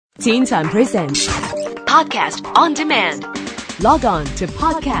Teen Time Presents Podcast on Demand. Log on to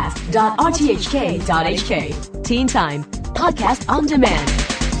podcast.rthk.hk. Teen Time Podcast on Demand.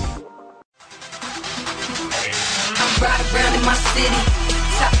 I ride around in my city,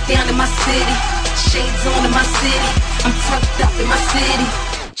 top down in my city, shades on in my city, I'm tucked up in my city.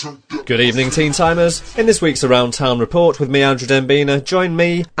 Good evening, Teen Timers. In this week's Around Town report with me, Andrew Dembina, join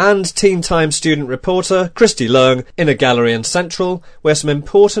me and Teen Time student reporter Christy Leung in a gallery in Central, where some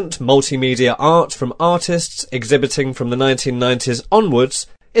important multimedia art from artists exhibiting from the 1990s onwards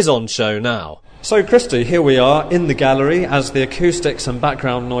is on show now. So, Christy, here we are in the gallery, as the acoustics and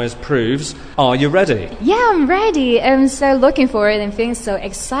background noise proves. Are you ready? Yeah, I'm ready. I'm so looking forward and feeling so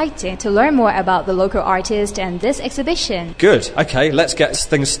excited to learn more about the local artist and this exhibition. Good. Okay, let's get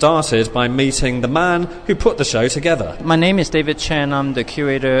things started by meeting the man who put the show together. My name is David Chen. I'm the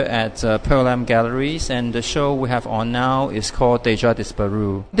curator at Pearl Lam Galleries, and the show we have on now is called Deja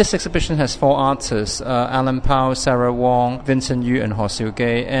Disparu. This exhibition has four artists, Alan Powell, Sarah Wong, Vincent Yu, and Ho Siu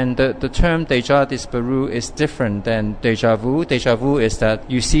Gei, and the term Deja Disparu is different than deja vu. Deja vu is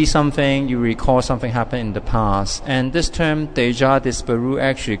that you see something, you recall something happened in the past. And this term Deja Disparu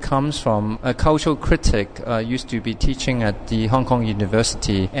actually comes from a cultural critic used to be teaching at the Hong Kong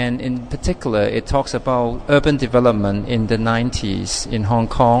University. And in particular, it talks about urban development in the 90s in Hong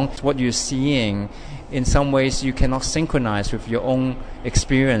Kong. What you're seeing, in some ways, you cannot synchronize with your own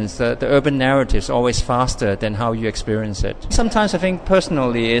experience. The urban narrative is always faster than how you experience it. Sometimes I think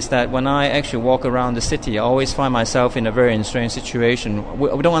personally is that when I actually walk around the city, I always find myself in a very strange situation.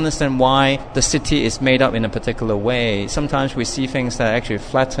 We don't understand why the city is made up in a particular way. Sometimes we see things that are actually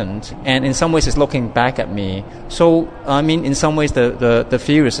flattened, and in some ways it's looking back at me. So, I mean, in some ways the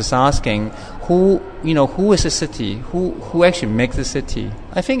theorist is asking, who is the city? Who actually makes the city?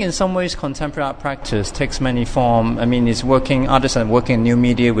 I think in some ways contemporary art practice takes many forms. I mean, artists are working in new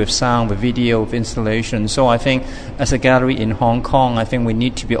media with sound, with video, with installation. So I think as a gallery in Hong Kong, I think we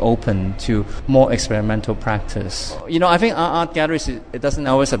need to be open to more experimental practice. I think our art galleries, it doesn't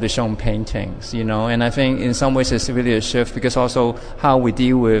always have to show paintings, and I think in some ways it's really a shift because also how we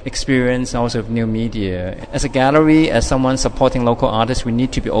deal with experience, also with new media. As a gallery, as someone supporting local artists, we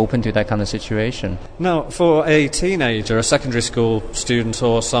need to be open to that kind of situation. Now, for a teenager, a secondary school student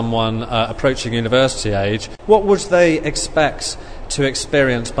or someone approaching university age, what would they expect to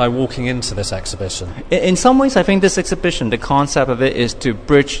experience by walking into this exhibition? In some ways, I think this exhibition, the concept of it is to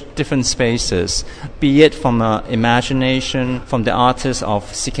bridge different spaces, be it from imagination, from the artist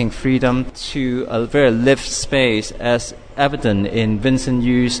of seeking freedom, to a very lived space as evident in Vincent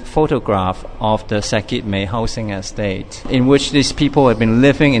Yu's photograph of the Sakit Mei housing estate, in which these people have been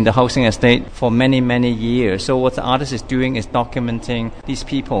living in the housing estate for many, many years. So what the artist is doing is documenting these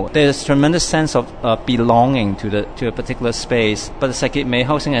people. There's a tremendous sense of belonging to a particular space, but the Sakit Mei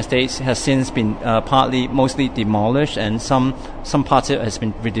housing estate has since been mostly demolished, and some parts of it has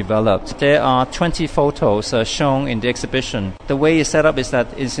been redeveloped. There are 20 photos shown in the exhibition. The way it's set up is that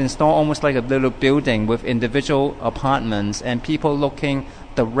it's installed almost like a little building with individual apartments and people looking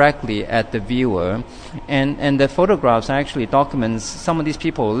directly at the viewer, and the photographs actually documents some of these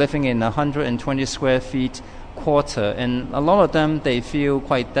people living in 120 square feet quarter, and a lot of them, they feel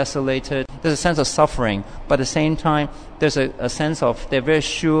quite desolated. There's a sense of suffering, but at the same time there's a sense of they're very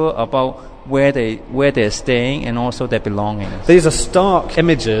sure about where they're staying and also their belongings. These are stark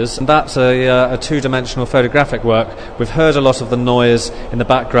images, and that's a two-dimensional photographic work. We've heard a lot of the noise in the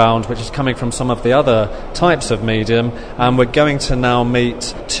background, which is coming from some of the other types of medium, and we're going to now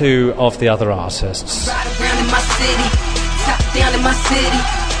meet two of the other artists. Ride around in my city, top down in my city,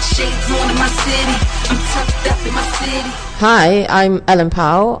 shades on in my city, I'm tucked up in my city. Hi, I'm Alan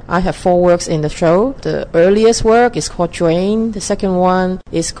Powell. I have 4 works in the show. The earliest work is called Drain. The second one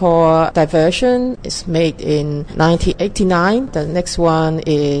is called Diversion. It's made in 1989. The next one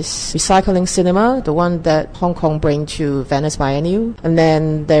is Recycling Cinema, the one that Hong Kong bring to Venice Biennial. And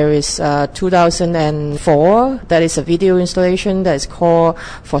then there is 2004. That is a video installation that is called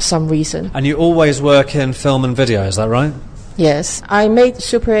For Some Reason. And you always work in film and video, is that right? Yes, I made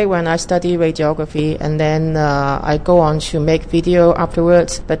Super 8 when I studied radiography, and then I go on to make video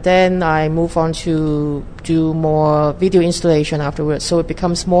afterwards, but then I move on to do more video installation afterwards, so it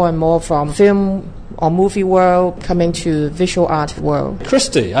becomes more and more from film or movie world coming to visual art world.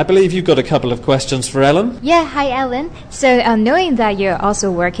 Christy, I believe you've got a couple of questions for Ellen. Yeah, hi Ellen. So knowing that you're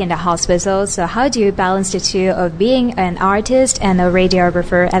also working in the hospital, so how do you balance the two of being an artist and a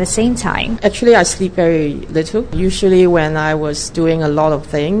radiographer at the same time? Actually, I sleep very little. Usually when I was doing a lot of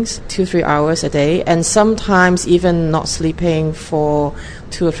things, 2-3 hours a day, and sometimes even not sleeping for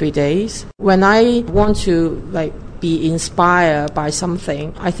 2 or 3 days. When I want to be inspired by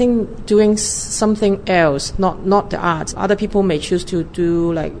something, I think doing something else, not the art. Other people may choose to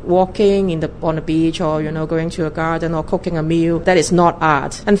do like walking on the beach, or going to a garden, or cooking a meal. That is not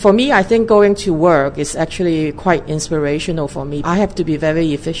art. And for me, I think going to work is actually quite inspirational for me. I have to be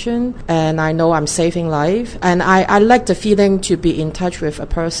very efficient, and I know I'm saving life, and I like the feeling to be in touch with a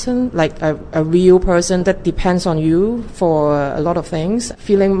person, like a real person that depends on you for a lot of things.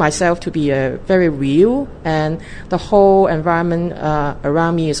 Feeling myself to be very real, and the whole environment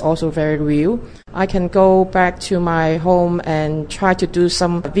around me is also very real. I can go back to my home and try to do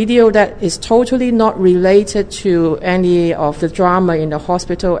some video that is totally not related to any of the drama in the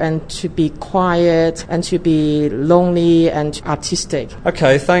hospital, and to be quiet and to be lonely and artistic.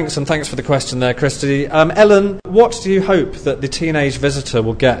 Okay, thanks, and thanks for the question there, Christy. Ellen, what do you hope that the teenage visitor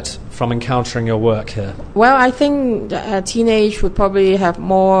will get from encountering your work here? Well, I think a teenage would probably have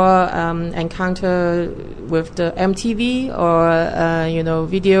more encounter with the MTV or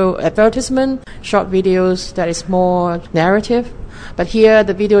video advertisement, short videos that is more narrative. But here,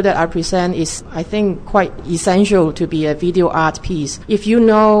 the video that I present is, I think, quite essential to be a video art piece. If you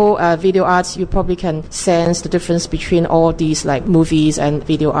know video arts, you probably can sense the difference between all these like movies and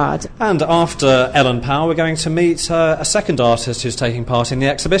video art. And after Ellen Powell, we're going to meet a second artist who's taking part in the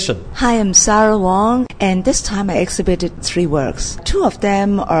exhibition. Hi, I'm Sarah Wong, and this time I exhibited 3 works. 2 of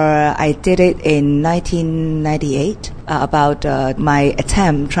them I did it in 1998. About my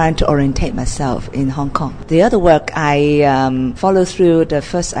attempt trying to orientate myself in Hong Kong. The other work, I followed through the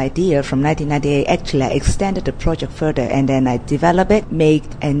first idea from 1998. Actually, I extended the project further, and then I developed it, made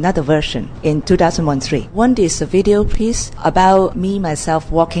another version in 2001-3. One is a video piece about me, myself,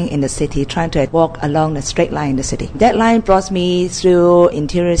 walking in the city, trying to walk along a straight line in the city. That line brought me through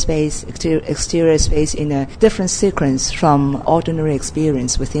interior space, exterior space in a different sequence from ordinary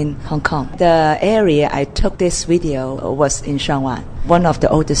experience within Hong Kong. The area I took this video was in Sheung Wan, one of the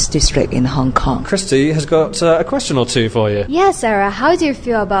oldest districts in Hong Kong. Christy has got a question or two for you. Yes, Sarah, how do you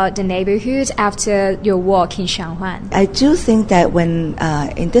feel about the neighborhood after your walk in Sheung Wan? I do think that when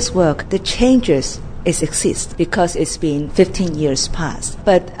in this work, the changes exist because it's been 15 years past.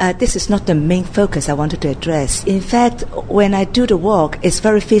 But this is not the main focus I wanted to address. In fact, when I do the walk, it's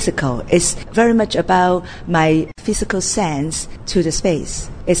very physical. It's very much about my physical sense to the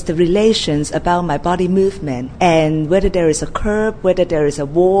space. It's the relations about my body movement, and whether there is a curb, whether there is a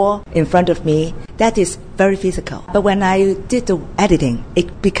wall in front of me, that is very physical. But when I did the editing,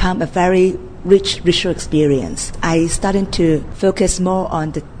 it became a very rich visual experience. I started to focus more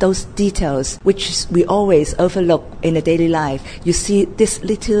on those details which we always overlook in the daily life. You see these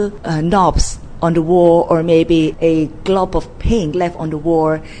little knobs on the wall, or maybe a glob of paint left on the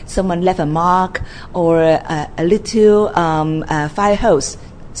wall, someone left a mark, or a little fire hose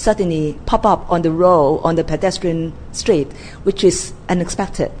suddenly pop up on the road, on the pedestrian street, which is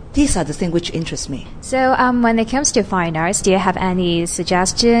unexpected. These are the things which interest me. So when it comes to fine arts, do you have any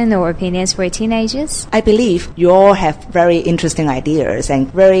suggestions or opinions for teenagers? I believe you all have very interesting ideas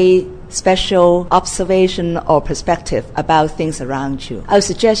and very special observation or perspective about things around you. I would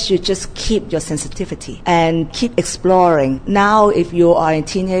suggest you just keep your sensitivity and keep exploring. Now, if you are in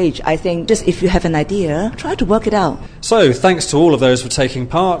teenage, I think just if you have an idea, try to work it out. So, thanks to all of those for taking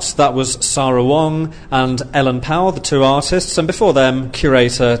part. That was Sarah Wong and Ellen Powell, the 2 artists, and before them,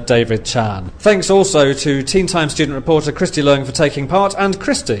 curator David Chan. Thanks also to Teen Time student reporter Christy Leung for taking part. And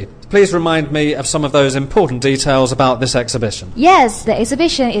Christy, please remind me of some of those important details about this exhibition. Yes, the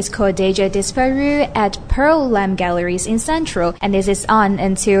exhibition is called Deja Disparu at Pearl Lam Galleries in Central, and this is on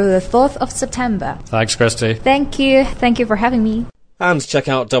until the 4th of September. Thanks, Christy. Thank you. Thank you for having me. And check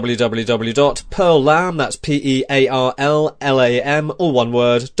out www.pearllam, that's PEARLLAM, all one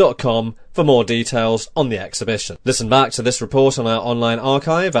word, .com for more details on the exhibition. Listen back to this report on our online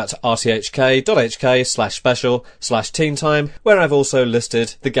archive at rthk.hk/special/teentime, where I've also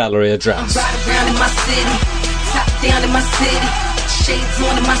listed the gallery address. I'm riding around in my city, top down in my city, shades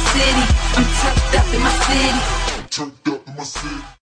on in my city, I'm tucked up in my city.